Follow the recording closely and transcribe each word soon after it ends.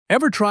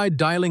Ever tried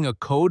dialing a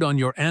code on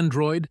your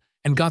Android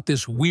and got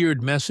this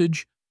weird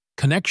message?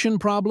 Connection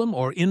problem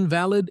or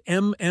invalid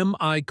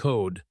MMI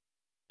code?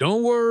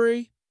 Don't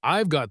worry,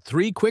 I've got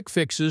 3 quick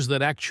fixes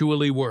that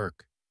actually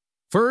work.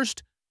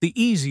 First, the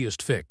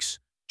easiest fix.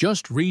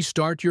 Just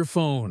restart your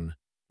phone.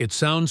 It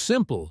sounds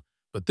simple,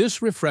 but this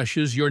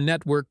refreshes your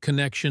network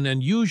connection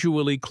and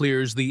usually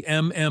clears the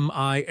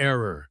MMI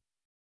error.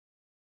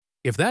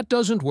 If that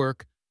doesn't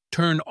work,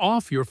 turn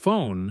off your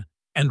phone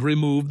and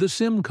remove the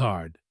SIM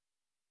card.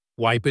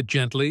 Wipe it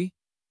gently,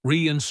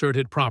 reinsert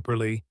it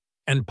properly,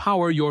 and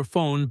power your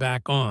phone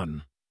back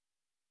on.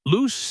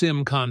 Loose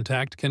SIM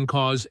contact can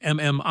cause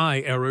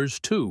MMI errors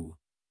too.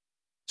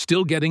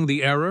 Still getting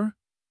the error?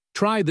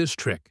 Try this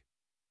trick.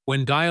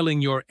 When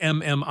dialing your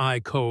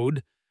MMI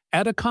code,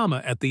 add a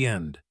comma at the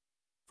end.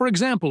 For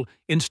example,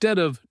 instead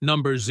of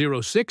number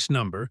 06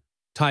 number,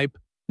 type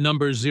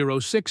number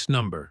 06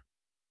 number.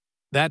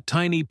 That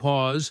tiny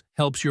pause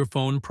helps your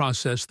phone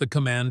process the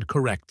command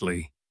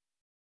correctly.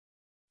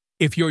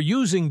 If you're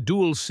using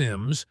dual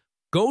SIMs,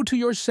 go to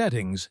your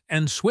settings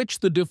and switch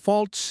the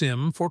default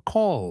SIM for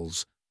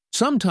calls.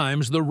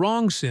 Sometimes the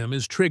wrong SIM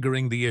is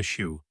triggering the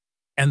issue.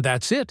 And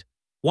that's it.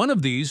 One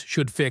of these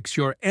should fix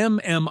your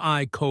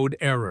MMI code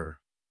error.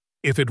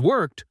 If it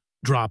worked,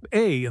 drop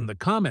A in the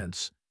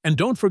comments. And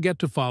don't forget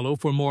to follow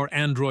for more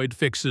Android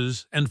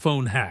fixes and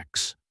phone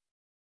hacks.